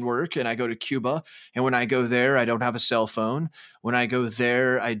mission work, and I go to Cuba. And when I go there, I don't have a cell phone. When I go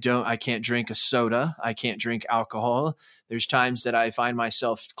there, I can't drink a soda. I can't drink alcohol. There's times that I find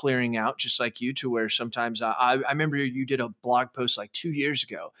myself clearing out, just like you, to where sometimes I remember you did a blog post like 2 years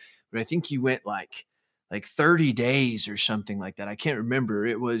ago, but I think you went like 30 days or something like that. I can't remember.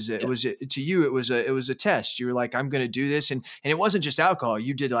 It was to you, it was a test. You were like, I'm going to do this. And it wasn't just alcohol.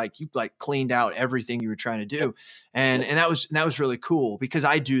 You did you cleaned out everything you were trying to do. And that was really cool, because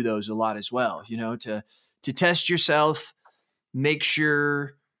I do those a lot as well, to test yourself, make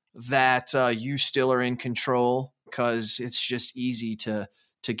sure that you still are in control, because it's just easy to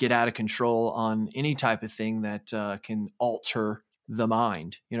get out of control on any type of thing that can alter the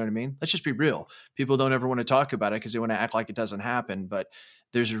mind. You know what I mean? Let's just be real. People don't ever want to talk about it because they want to act like it doesn't happen. But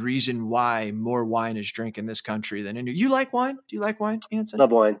there's a reason why more wine is drank in this country than you like wine? Do you like wine, Anson?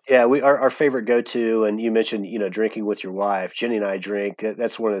 Love wine. Yeah, our favorite go-to, and you mentioned, drinking with your wife. Jenny and I drink.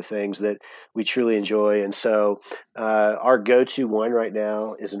 That's one of the things that we truly enjoy. And so our go-to wine right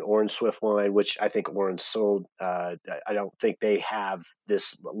now is an Orange Swift wine, which I think Orange sold. I don't think they have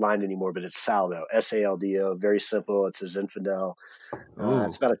this line anymore, but it's Saldo, Saldo. Very simple. It's a Zinfandel.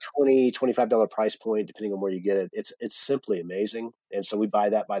 It's about a $20, $25 price point, depending on where you get it. It's simply amazing. And so we buy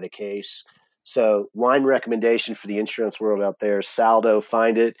that by the case. So wine recommendation for the insurance world out there, Saldo,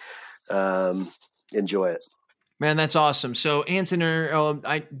 find it, enjoy it. Man, that's awesome. So Anson,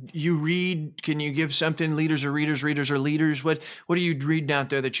 you read, can you give something, leaders or readers, readers or leaders? What are you reading out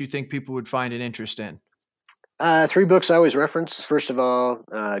there that you think people would find an interest in? 3 books I always reference. First of all,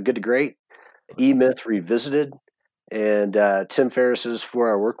 Good to Great, E-Myth Revisited, and Tim Ferriss's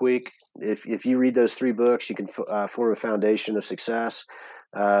 4-Hour Workweek. If you read those 3 books, you can form a foundation of success.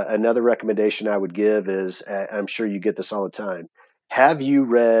 Another recommendation I would give is, I'm sure you get this all the time. Have you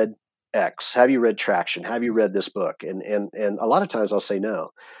read X? Have you read Traction? Have you read this book? And a lot of times I'll say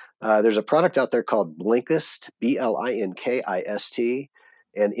no. There's a product out there called Blinkist, Blinkist.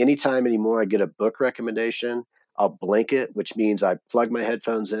 And anytime anymore I get a book recommendation, I'll blink it, which means I plug my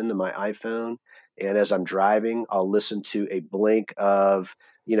headphones into my iPhone. And as I'm driving, I'll listen to a blink of,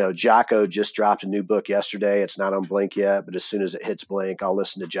 Jocko just dropped a new book yesterday. It's not on Blink yet, but as soon as it hits Blink, I'll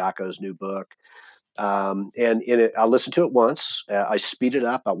listen to Jocko's new book. And I'll listen to it once. I speed it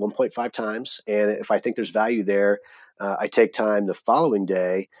up about 1.5 times. And if I think there's value there, I take time the following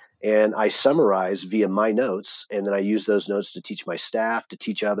day and I summarize via my notes. And then I use those notes to teach my staff, to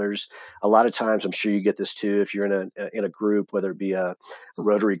teach others. A lot of times, I'm sure you get this too, if you're in a group, whether it be a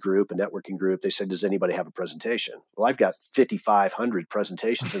Rotary group, a networking group, they say, does anybody have a presentation? Well, I've got 5,500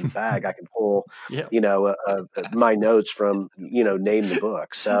 presentations in the bag. I can pull, my notes from, name the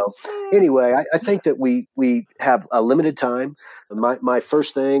book. So anyway, I think that we have a limited time. My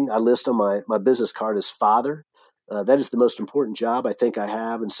first thing I list on my business card is father. That is the most important job I think I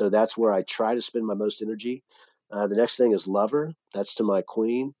have. And so that's where I try to spend my most energy. The next thing is lover. That's to my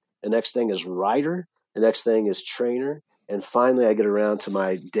queen. The next thing is writer. The next thing is trainer. And finally, I get around to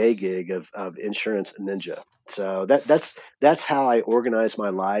my day gig of insurance ninja. So that's how I organize my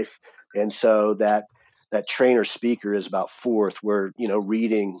life. And so that trainer speaker is about 4th, where,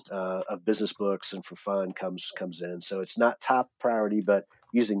 reading of business books and for fun comes in. So it's not top priority, but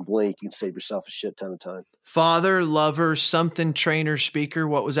using Blink, you can save yourself a shit ton of time. Father, lover, something, trainer, speaker.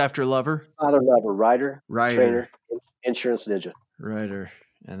 What was after lover? Father, lover, writer, trainer, insurance ninja. Writer,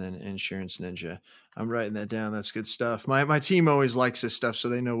 and then insurance ninja. I'm writing that down. That's good stuff. My team always likes this stuff, so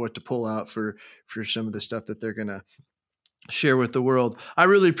they know what to pull out for some of the stuff that they're going to share with the world. I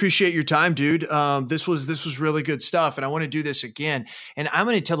really appreciate your time, dude. This was really good stuff, and I want to do this again. And I'm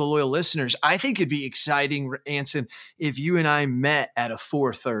going to tell the loyal listeners, I think it'd be exciting, Anson, if you and I met at a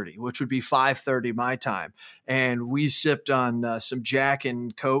 4:30, which would be 5:30 my time, and we sipped on some Jack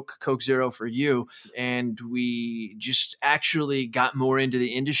and Coke Zero for you, and we just actually got more into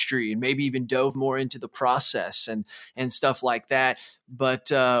the industry and maybe even dove more into the process and stuff like that.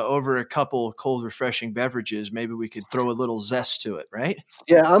 But over a couple cold, refreshing beverages, maybe we could throw a little little zest to it, right?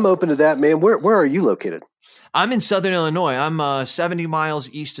 Yeah, I'm open to that, man. Where are you located? I'm in Southern Illinois. I'm 70 miles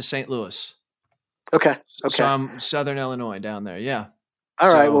east of St. Louis. Okay. So I'm Southern Illinois down there. Yeah.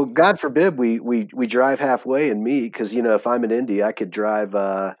 All right. Well, God forbid we drive halfway and meet, because if I'm in Indy, I could drive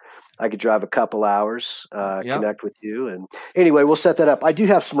a couple hours, connect with you. And anyway, we'll set that up. I do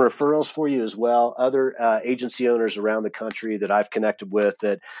have some referrals for you as well. Other agency owners around the country that I've connected with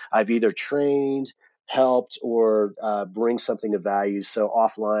that I've either trained, helped, or bring something of value. So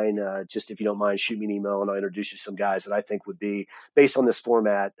offline, just if you don't mind, shoot me an email and I'll introduce you to some guys that I think would be, based on this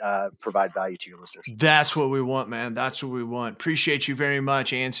format, provide value to your listeners. That's what we want, man. That's what we want. Appreciate you very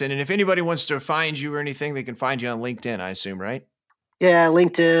much, Anson. And if anybody wants to find you or anything, they can find you on LinkedIn, I assume, right? Yeah,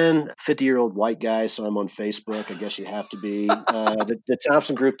 LinkedIn, 50-year-old white guy, so I'm on Facebook. I guess you have to be. The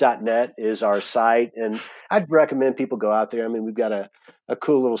ThompsonGroup.net is our site, and I'd recommend people go out there. I mean, we've got a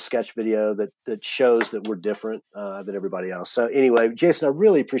cool little sketch video that shows that we're different than everybody else. So anyway, Jason, I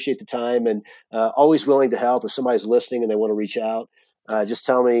really appreciate the time, and always willing to help. If somebody's listening and they want to reach out, just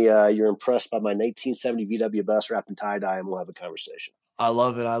tell me you're impressed by my 1970 VW bus wrapped in tie-dye, and we'll have a conversation. I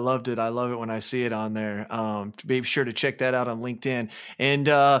love it. I loved it. I love it when I see it on there. Be sure to check that out on LinkedIn. And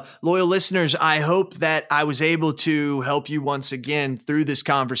loyal listeners, I hope that I was able to help you once again through this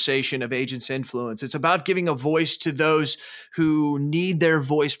conversation of Agents Influence. It's about giving a voice to those who need their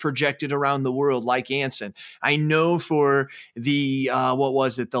voice projected around the world, like Anson. I know for the,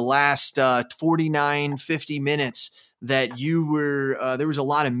 the last 49, 50 minutes, that you were, there was a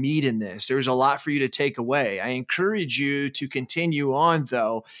lot of meat in this. There was a lot for you to take away. I encourage you to continue on,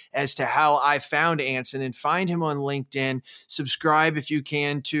 though, as to how I found Anson, and find him on LinkedIn. Subscribe if you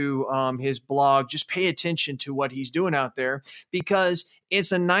can to his blog. Just pay attention to what he's doing out there, because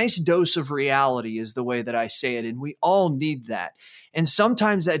it's a nice dose of reality is the way that I say it. And we all need that. And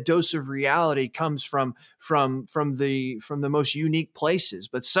sometimes that dose of reality comes from the most unique places.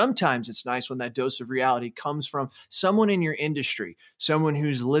 But sometimes it's nice when that dose of reality comes from someone in your industry, someone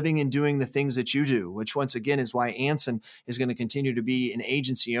who's living and doing the things that you do, which once again is why Anson is going to continue to be an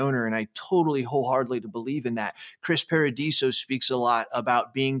agency owner. And I totally wholeheartedly believe in that. Chris Paradiso speaks a lot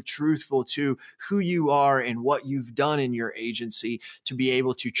about being truthful to who you are and what you've done in your agency to be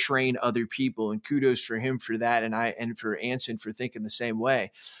able to train other people. And kudos for him for that. And for Anson for thinking the same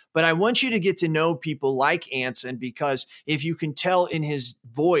way. But I want you to get to know people like Anson, because if you can tell in his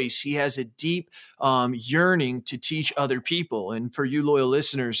voice, he has a deep yearning to teach other people. And for you loyal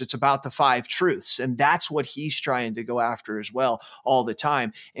listeners, it's about the 5 truths. And that's what he's trying to go after as well all the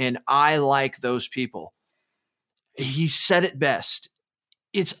time. And I like those people. He said it best.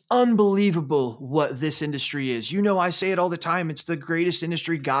 It's unbelievable what this industry is. You know, I say it all the time. It's the greatest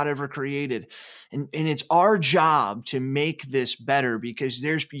industry God ever created. And it's our job to make this better, because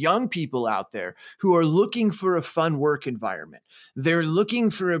there's young people out there who are looking for a fun work environment. They're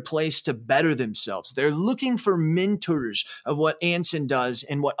looking for a place to better themselves. They're looking for mentors of what Anson does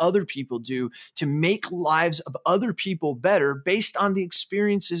and what other people do to make lives of other people better based on the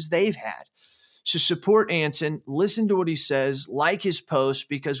experiences they've had. So support Anson, listen to what he says, like his posts,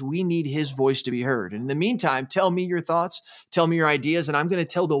 because we need his voice to be heard. And in the meantime, tell me your thoughts, tell me your ideas, and I'm going to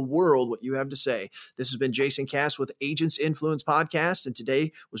tell the world what you have to say. This has been Jason Cass with Agents Influence Podcast, and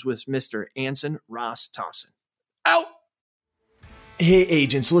today was with Mr. Anson Ross Thompson. Out! Hey,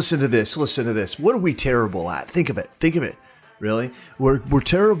 agents, listen to this. Listen to this. What are we terrible at? Think of it. Think of it. Really? We're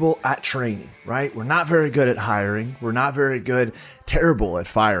terrible at training, right? We're not very good at hiring. We're not very good, terrible at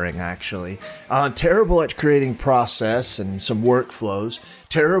firing, actually. Terrible at creating process and some workflows.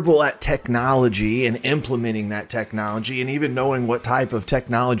 Terrible at technology and implementing that technology and even knowing what type of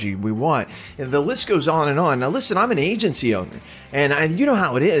technology we want. And the list goes on and on. Now, listen, I'm an agency owner, and you know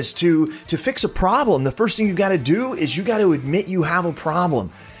how it is. To fix a problem, the first thing you got to do is you got to admit you have a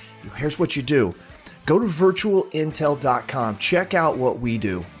problem. Here's what you do. Go to virtualintel.com. Check out what we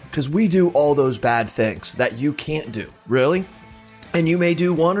do, because we do all those bad things that you can't do, really. And you may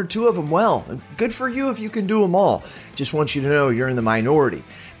do 1 or 2 of them well. Good for you if you can do them all. Just want you to know you're in the minority.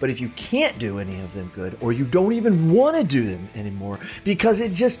 But if you can't do any of them good, or you don't even want to do them anymore because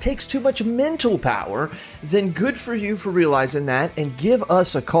it just takes too much mental power, then good for you for realizing that, and give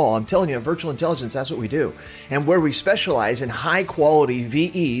us a call. I'm telling you, in Virtual Intelligence, that's what we do. And where we specialize in high quality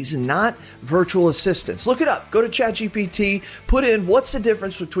VEs, not virtual assistants. Look it up. Go to ChatGPT, put in what's the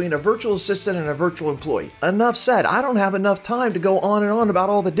difference between a virtual assistant and a virtual employee. Enough said. I don't have enough time to go on and on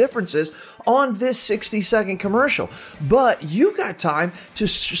about all the differences on this 60-second commercial. But you've got time to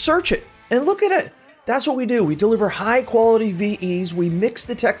search it and look at it. That's what we do. We deliver high quality VEs. We mix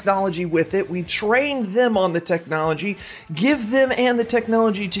the technology with it. We train them on the technology, give them and the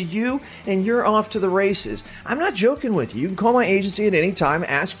technology to you, and you're off to the races. I'm not joking with you. You can call my agency at any time,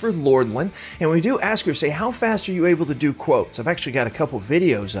 ask for Lordland, and we do ask her, say, how fast are you able to do quotes? I've actually got a couple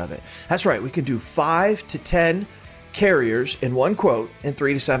videos of it. That's right. We can do 5 to 10 carriers in one quote in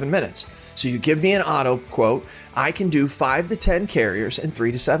 3 to 7 minutes. So you give me an auto quote, I can do 5 to 10 carriers in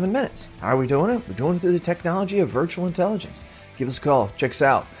 3 to 7 minutes. How are we doing it? We're doing it through the technology of virtual intelligence. Give us a call. Check us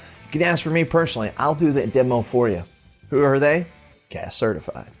out. You can ask for me personally. I'll do the demo for you. Who are they? CAS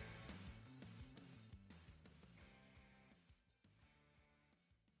certified.